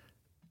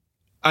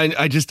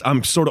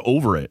sort of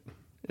over it.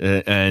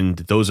 And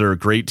those are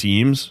great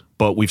teams,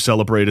 but we've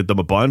celebrated them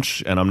a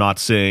bunch. And I'm not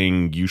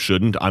saying you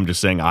shouldn't. I'm just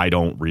saying I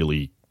don't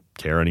really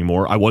care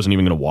anymore. I wasn't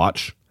even going to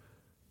watch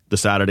the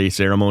Saturday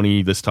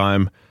ceremony this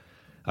time.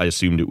 I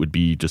assumed it would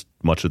be just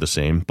much of the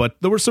same. But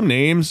there were some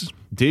names.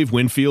 Dave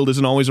Winfield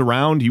isn't always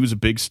around. He was a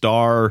big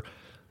star.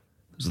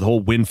 There's the whole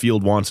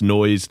Winfield wants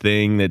noise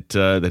thing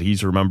that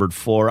he's remembered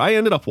for. I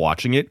ended up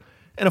watching it.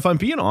 And if I'm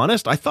being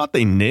honest, I thought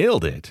they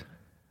nailed it.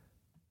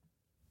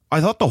 I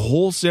thought the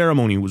whole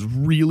ceremony was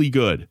really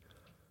good.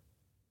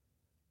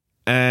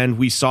 And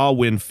we saw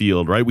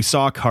Winfield, right? We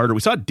saw Carter.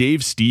 We saw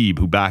Dave Stieb,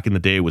 who back in the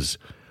day was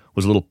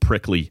a little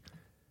prickly.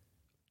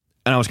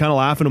 And I was kind of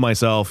laughing to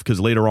myself because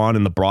later on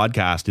in the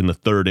broadcast, in the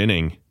third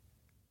inning,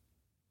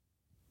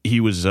 he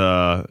was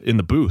in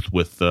the booth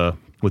with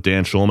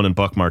Dan Shulman and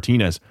Buck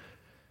Martinez.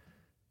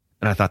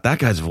 And I thought, that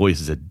guy's voice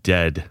is a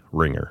dead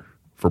ringer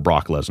for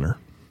Brock Lesnar.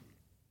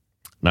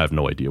 And I have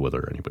no idea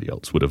whether anybody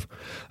else would have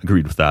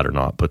agreed with that or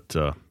not. But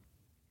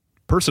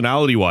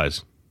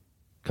personality-wise,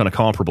 kind of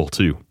comparable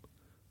too.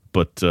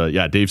 But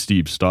Dave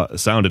Stieb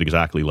sounded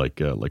exactly like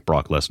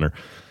Brock Lesnar.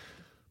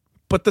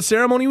 But the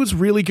ceremony was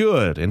really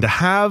good. And to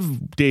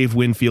have Dave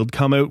Winfield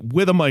come out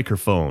with a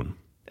microphone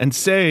and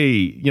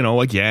say,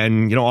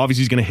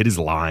 obviously he's going to hit his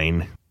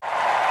line.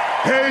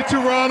 Hey,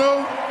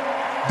 Toronto,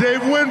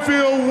 Dave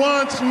Winfield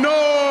wants noise.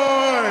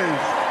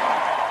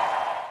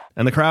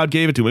 And the crowd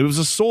gave it to him. It was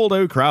a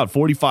sold-out crowd,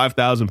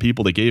 45,000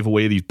 people. They gave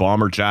away these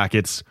bomber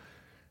jackets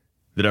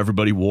that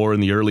everybody wore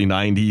in the early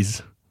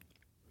 90s.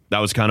 That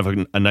was kind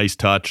of a nice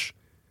touch.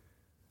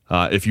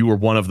 If you were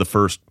one of the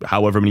first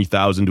however many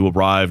thousand to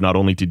arrive, not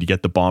only did you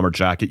get the bomber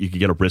jacket, you could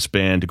get a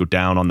wristband to go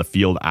down on the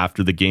field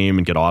after the game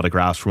and get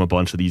autographs from a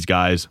bunch of these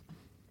guys.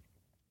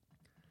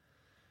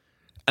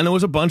 And there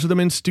was a bunch of them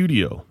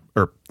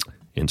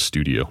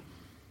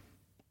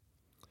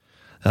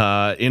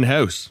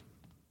in-house.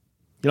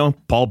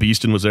 Paul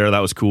Beeston was there. That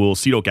was cool.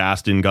 Cito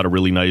Gaston got a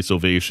really nice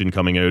ovation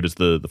coming out as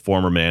the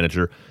former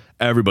manager.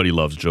 Everybody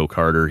loves Joe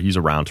Carter. He's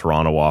around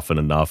Toronto often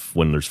enough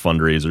when there's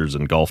fundraisers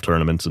and golf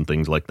tournaments and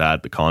things like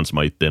that. The Conn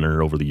Smythe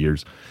dinner over the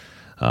years.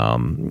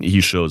 He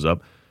shows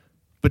up.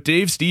 But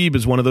Dave Stieb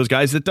is one of those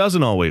guys that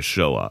doesn't always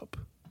show up.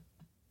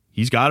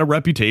 He's got a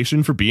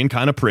reputation for being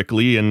kind of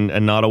prickly and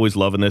not always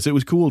loving this. It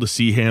was cool to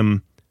see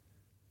him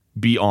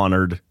be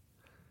honored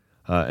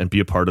and be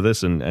a part of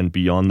this and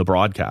be on the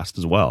broadcast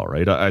as well,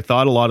 right? I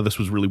thought a lot of this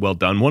was really well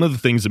done. One of the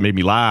things that made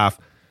me laugh,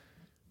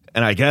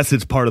 and I guess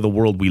it's part of the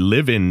world we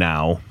live in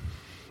now,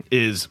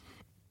 is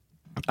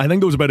I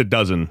think there was about a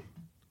dozen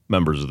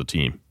members of the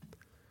team,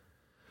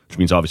 which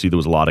means obviously there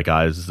was a lot of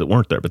guys that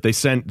weren't there, but they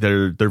sent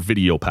their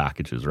video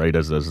packages, right?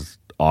 As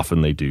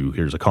often they do.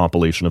 Here's a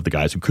compilation of the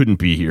guys who couldn't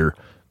be here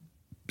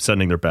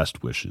sending their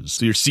best wishes.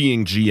 So you're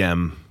seeing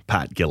GM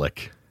Pat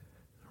Gillick,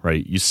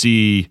 right? You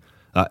see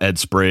Ed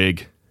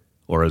Sprague,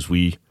 or as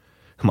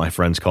my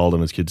friends called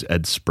him as kids,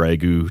 Ed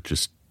Spragu,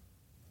 just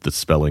the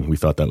spelling. We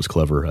thought that was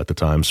clever at the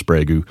time,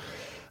 Spragu.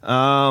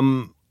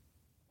 Ed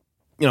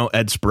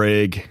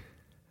Sprague,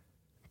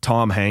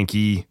 Tom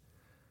Hankey,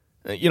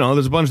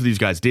 there's a bunch of these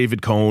guys,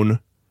 David Cohn.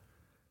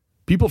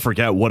 People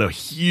forget what a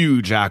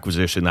huge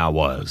acquisition that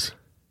was.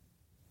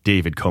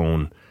 David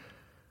Cohn.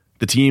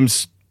 The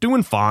team's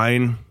doing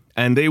fine,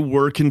 and they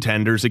were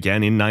contenders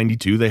again in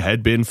 92. They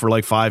had been for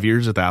like 5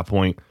 years at that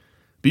point.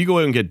 But you go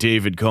out and get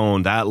David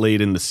Cohn that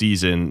late in the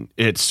season,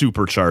 it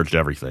supercharged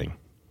everything.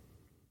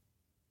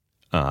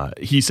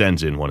 He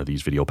sends in one of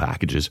these video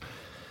packages.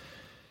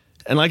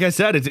 And like I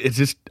said, it's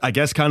just, I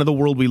guess, kind of the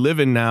world we live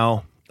in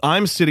now.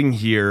 I'm sitting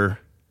here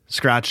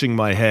scratching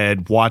my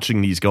head,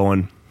 watching these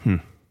going,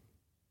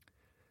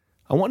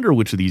 I wonder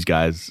which of these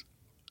guys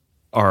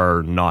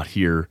are not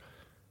here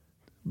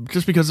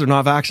just because they're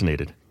not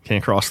vaccinated,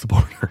 can't cross the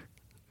border.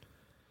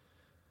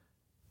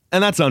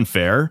 And that's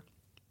unfair,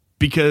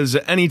 because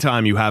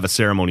anytime you have a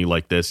ceremony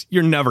like this,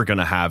 you're never going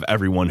to have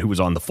everyone who was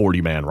on the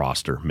 40-man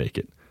roster make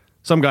it.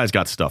 Some guys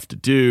got stuff to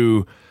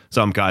do.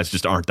 Some guys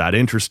just aren't that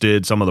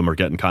interested. Some of them are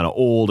getting kind of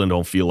old and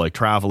don't feel like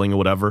traveling or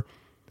whatever.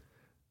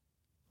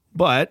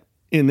 But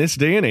in this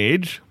day and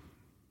age,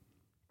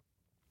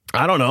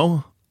 I don't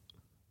know.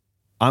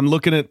 I'm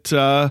looking at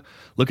some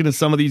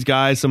of these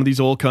guys, some of these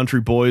old country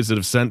boys that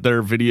have sent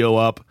their video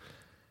up.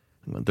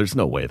 There's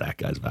no way that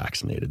guy's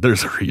vaccinated.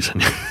 There's a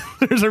reason.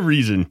 There's a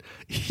reason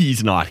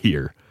he's not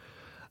here.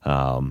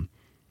 And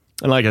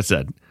like I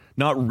said,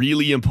 not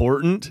really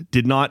important.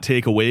 Did not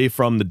take away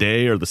from the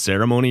day or the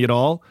ceremony at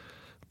all.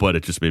 But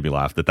it just made me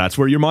laugh that that's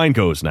where your mind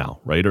goes now,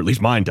 right? Or at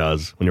least mine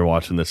does when you're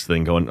watching this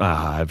thing going,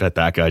 I bet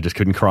that guy just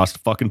couldn't cross the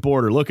fucking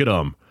border. Look at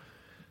him.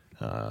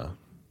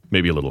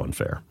 Maybe a little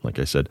unfair, like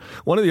I said.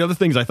 One of the other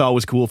things I thought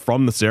was cool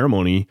from the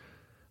ceremony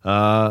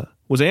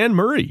was Anne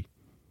Murray.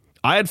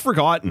 I had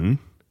forgotten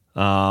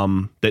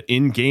that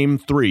in Game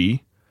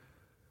 3,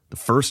 the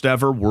first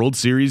ever World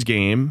Series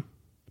game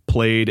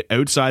played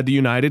outside the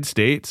United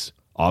States,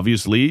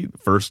 obviously,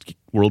 first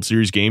World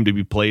Series game to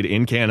be played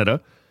in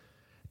Canada,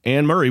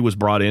 Anne Murray was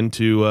brought in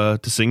to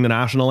sing the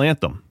national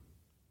anthem.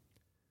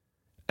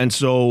 And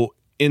so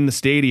in the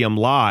stadium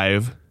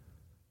live,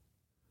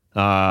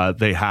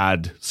 they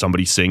had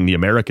somebody sing the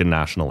American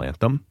national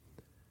anthem.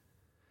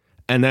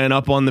 And then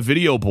up on the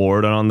video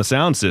board and on the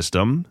sound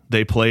system,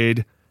 they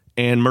played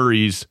Anne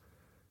Murray's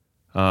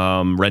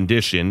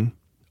rendition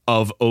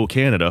of O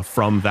Canada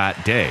from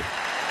that day. And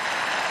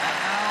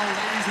now,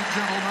 ladies and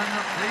gentlemen,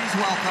 please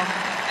welcome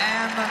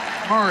Anne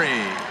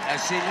Murray as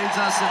she leads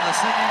us in the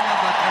singing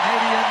of the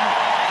Canadian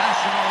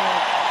national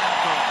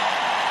anthem.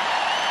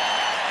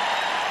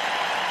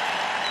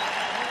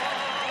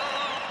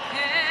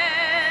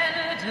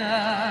 Canada,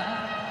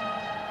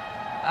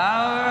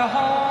 our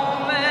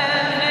home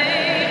and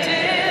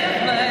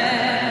native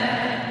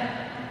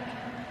land,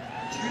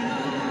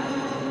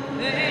 true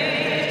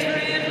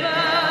patriot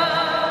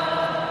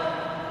love,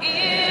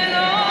 in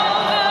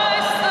all thy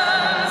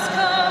sons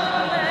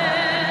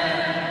command.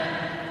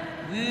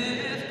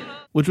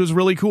 Which was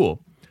really cool.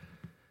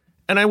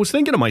 And I was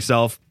thinking to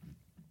myself,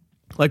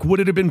 like, would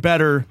it have been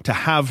better to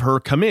have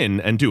her come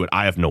in and do it?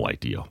 I have no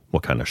idea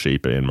what kind of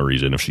shape Anne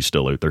Murray's in, if she's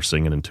still out there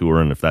singing and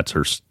touring, if that's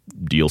her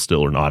deal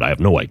still or not. I have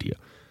no idea.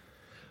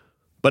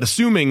 But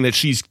assuming that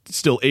she's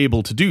still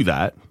able to do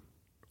that,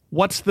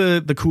 what's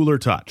the cooler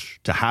touch?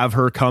 To have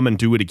her come and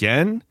do it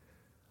again,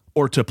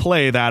 or to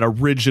play that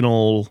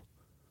original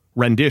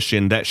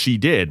rendition that she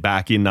did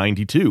back in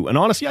 92? And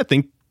honestly, I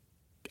think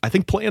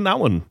playing that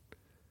one,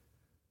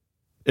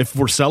 if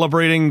we're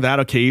celebrating that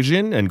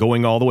occasion and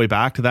going all the way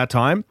back to that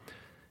time,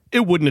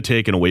 it wouldn't have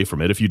taken away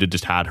from it if you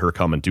just had her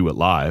come and do it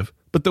live.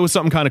 But there was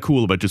something kind of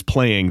cool about just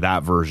playing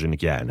that version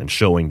again and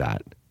showing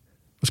that. It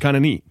was kind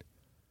of neat.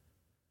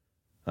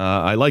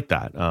 I like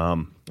that.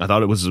 I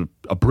thought it was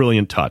a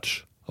brilliant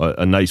touch,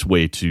 a nice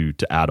way to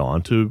add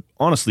on to,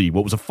 honestly,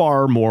 what was a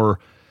far more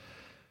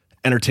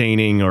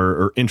entertaining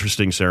or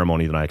interesting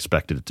ceremony than I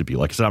expected it to be.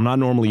 Like I said, I'm not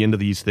normally into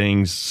these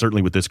things.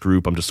 Certainly with this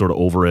group, I'm just sort of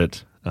over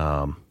it.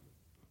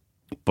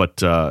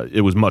 But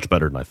it was much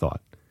better than I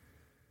thought.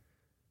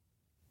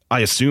 I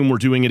assume we're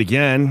doing it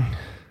again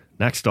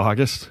next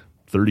August,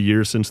 30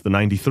 years since the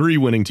 93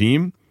 winning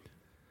team,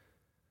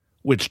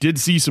 which did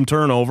see some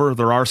turnover.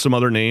 There are some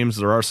other names.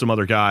 There are some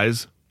other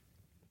guys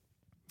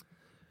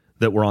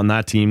that were on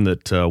that team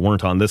that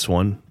weren't on this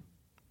one.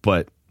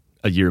 But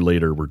a year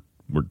later, we're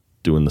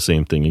doing the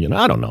same thing again.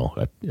 I don't know.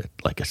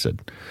 Like I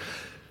said,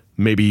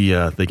 maybe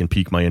they can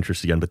pique my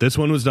interest again. But this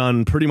one was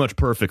done pretty much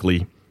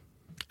perfectly.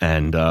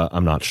 And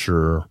I'm not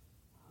sure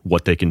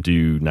what they can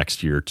do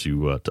next year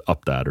to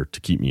up that or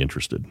to keep me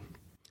interested.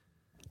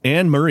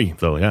 Anne Murray,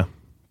 though, yeah,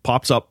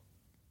 pops up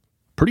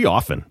pretty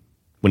often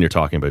when you're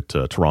talking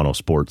about Toronto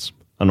sports.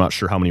 I'm not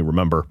sure how many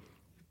remember.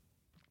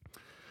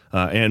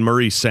 Anne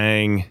Murray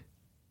sang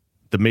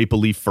the Maple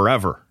Leaf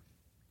Forever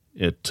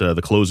at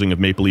the closing of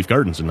Maple Leaf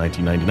Gardens in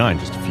 1999,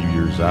 just a few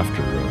years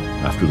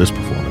after this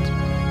performance.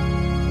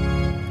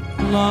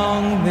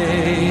 Long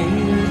may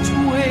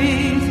it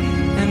wave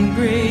and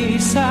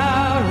grace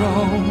our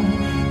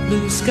own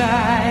blue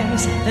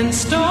skies and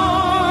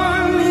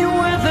stormy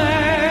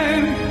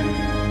weather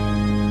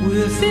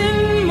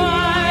within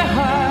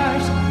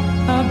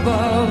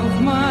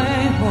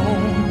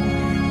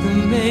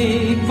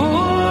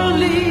Maple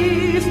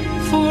Leaf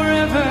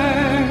forever.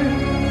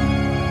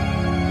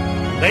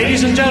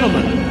 Ladies and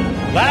gentlemen,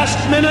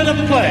 last minute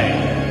of play.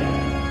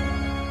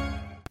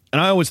 And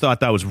I always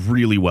thought that was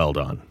really well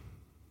done.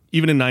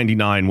 Even in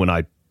 99 when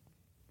I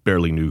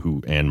barely knew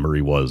who Anne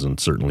Murray was and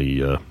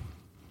certainly,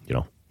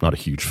 not a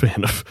huge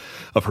fan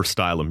of her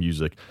style of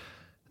music.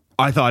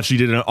 I thought she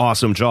did an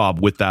awesome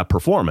job with that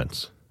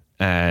performance.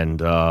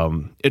 And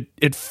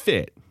it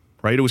fit,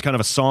 right? It was kind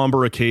of a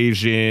somber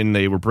occasion.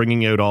 They were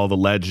bringing out all the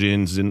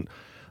legends and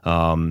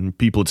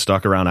people had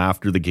stuck around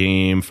after the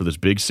game for this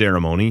big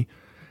ceremony.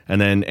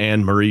 And then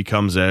Anne Murray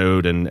comes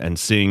out and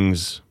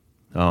sings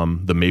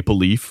the Maple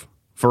Leaf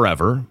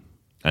Forever.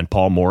 And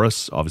Paul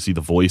Morris, obviously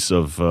the voice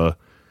of, the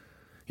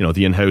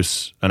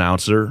in-house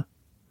announcer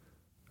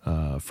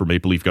for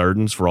Maple Leaf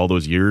Gardens for all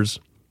those years,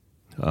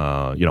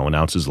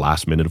 announces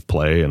last minute of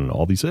play and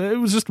all these. It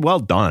was just well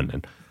done.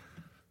 And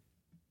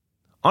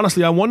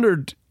honestly, I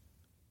wondered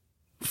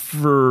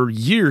for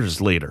years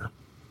later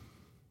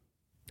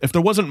if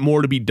there wasn't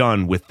more to be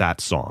done with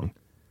that song.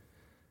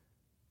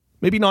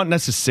 Maybe not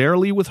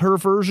necessarily with her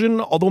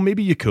version, although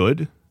maybe you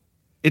could.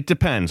 It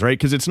depends, right?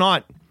 Because it's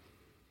not...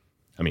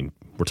 I mean,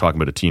 we're talking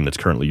about a team that's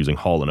currently using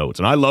Hall & Oates,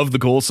 and I love the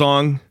goal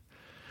song.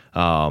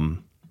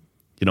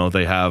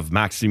 They have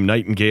Maxime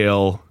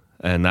Nightingale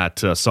and that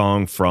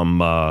song from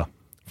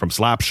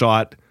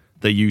Slapshot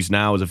they use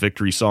now as a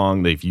victory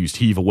song. They've used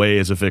Heave Away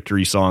as a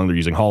victory song. They're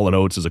using Hall &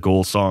 Oates as a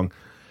goal song.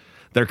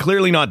 They're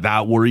clearly not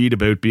that worried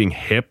about being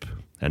hip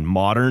and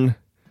modern.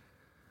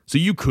 So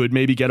you could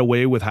maybe get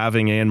away with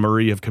having Anne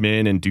Murray have come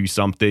in and do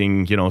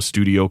something,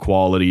 studio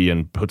quality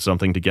and put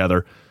something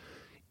together.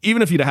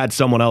 Even if you'd had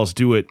someone else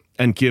do it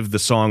and give the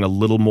song a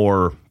little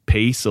more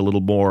pace, a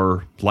little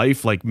more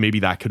life, like maybe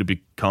that could have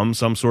become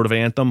some sort of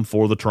anthem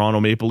for the Toronto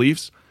Maple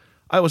Leafs.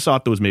 I always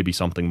thought there was maybe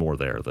something more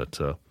there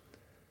that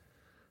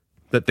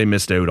they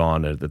missed out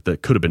on, that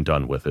could have been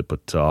done with it,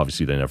 but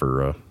obviously they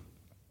never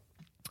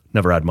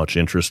had much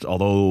interest.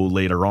 Although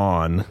later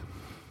on,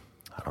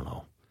 I don't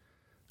know,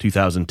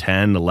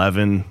 2010,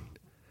 11,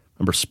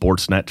 remember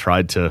Sportsnet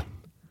tried to,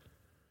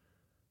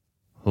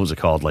 what was it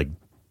called, like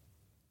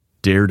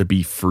Dare to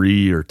Be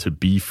Free or To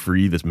Be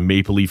Free, this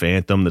Maple Leaf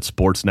anthem that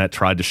Sportsnet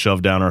tried to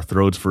shove down our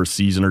throats for a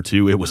season or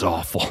two. It was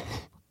awful.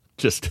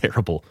 Just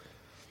terrible.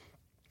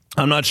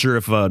 I'm not sure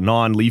if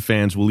non-Leaf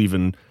fans will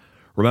even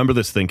remember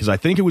this thing, because I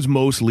think it was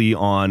mostly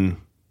on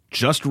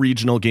just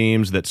regional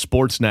games that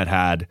Sportsnet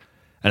had,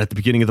 and at the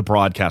beginning of the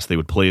broadcast they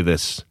would play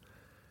this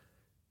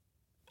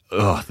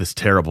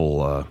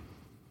terrible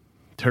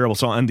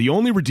song. And the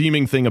only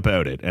redeeming thing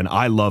about it, and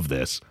I love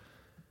this,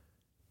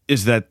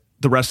 is that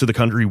the rest of the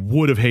country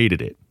would have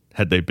hated it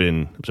had they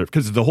been observed.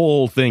 Because the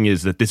whole thing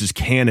is that this is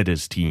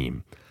Canada's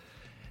team.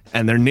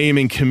 And they're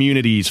naming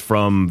communities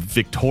from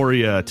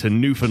Victoria to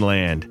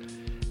Newfoundland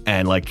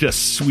and like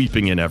just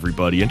sweeping in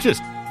everybody and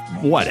just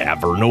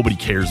whatever. Nobody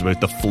cares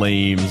about the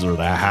Flames or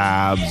the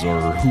Habs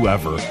or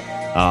whoever.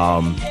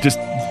 Just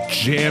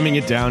jamming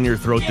it down your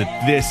throat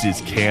that this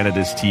is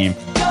Canada's team.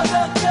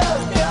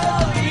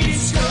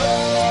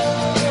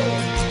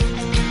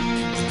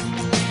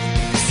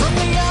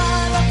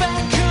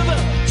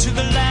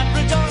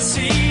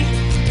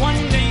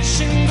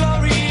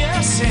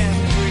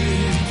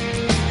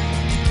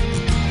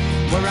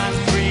 Where I'm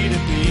free to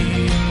be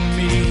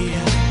me.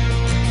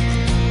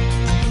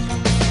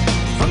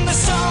 From the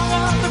song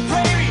of the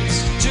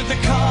prairies to the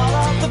call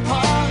of the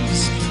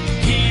ponds,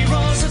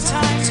 heroes of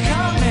times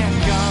come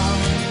and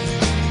gone,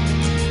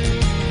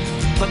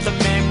 but the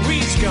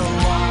memories go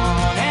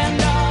on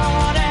and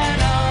on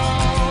and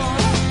on.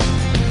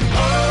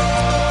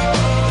 Oh,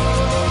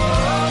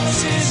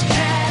 this is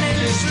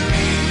Canada's dream.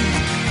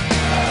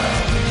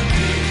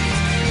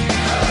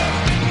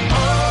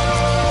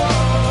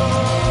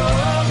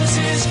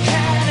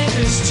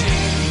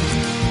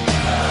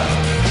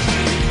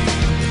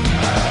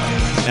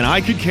 And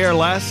I could care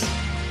less,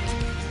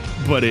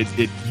 but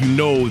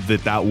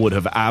that would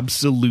have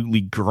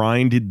absolutely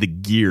grinded the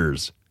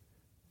gears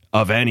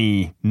of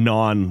any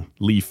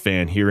non-Leaf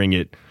fan hearing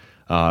it,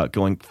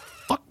 going,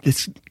 fuck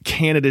this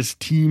Canada's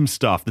team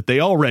stuff that they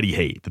already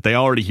hate, that they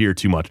already hear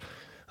too much.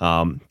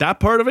 That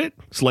part of it,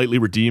 slightly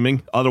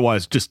redeeming.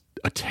 Otherwise, just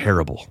a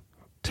terrible,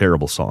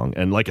 terrible song.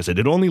 And like I said,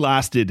 it only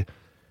lasted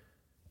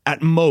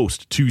at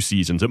most 2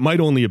 seasons. It might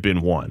only have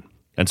been 1.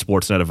 And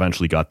Sportsnet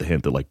eventually got the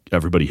hint that like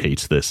everybody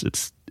hates this.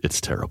 It's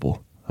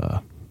terrible.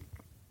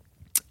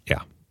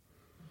 Yeah.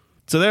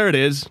 So there it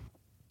is.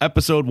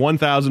 Episode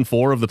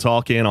 1004 of the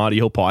Tall Can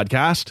Audio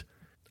Podcast.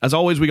 As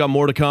always, we got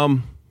more to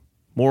come.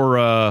 More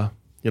of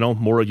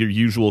your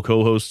usual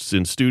co-hosts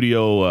in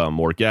studio,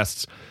 more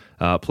guests.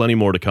 Plenty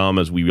more to come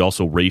as we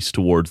also race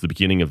towards the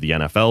beginning of the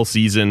NFL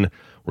season.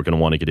 We're going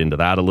to want to get into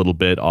that a little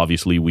bit.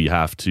 Obviously, we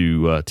have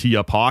to tee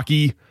up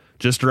hockey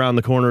just around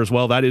the corner as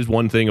well. That is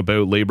one thing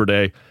about Labor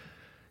Day.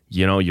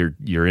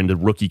 You're into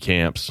rookie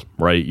camps,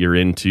 right? You're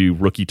into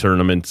rookie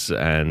tournaments,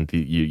 and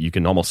you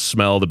can almost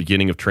smell the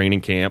beginning of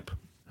training camp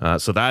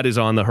So that is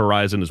on the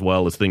horizon as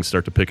well as things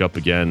start to pick up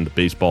again. The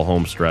baseball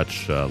home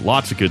stretch.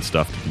 Lots of good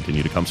stuff to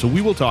continue to come. So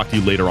we will talk to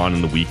you later on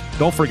in the week.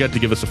 Don't forget to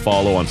give us a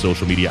follow on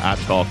social media at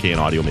Tall Can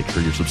Audio. Make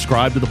sure you're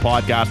subscribed to the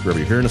podcast wherever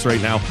you're hearing us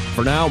right now.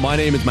 For now, my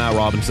name is Matt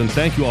Robinson.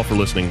 Thank you all for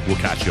listening. We'll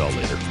catch you all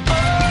later.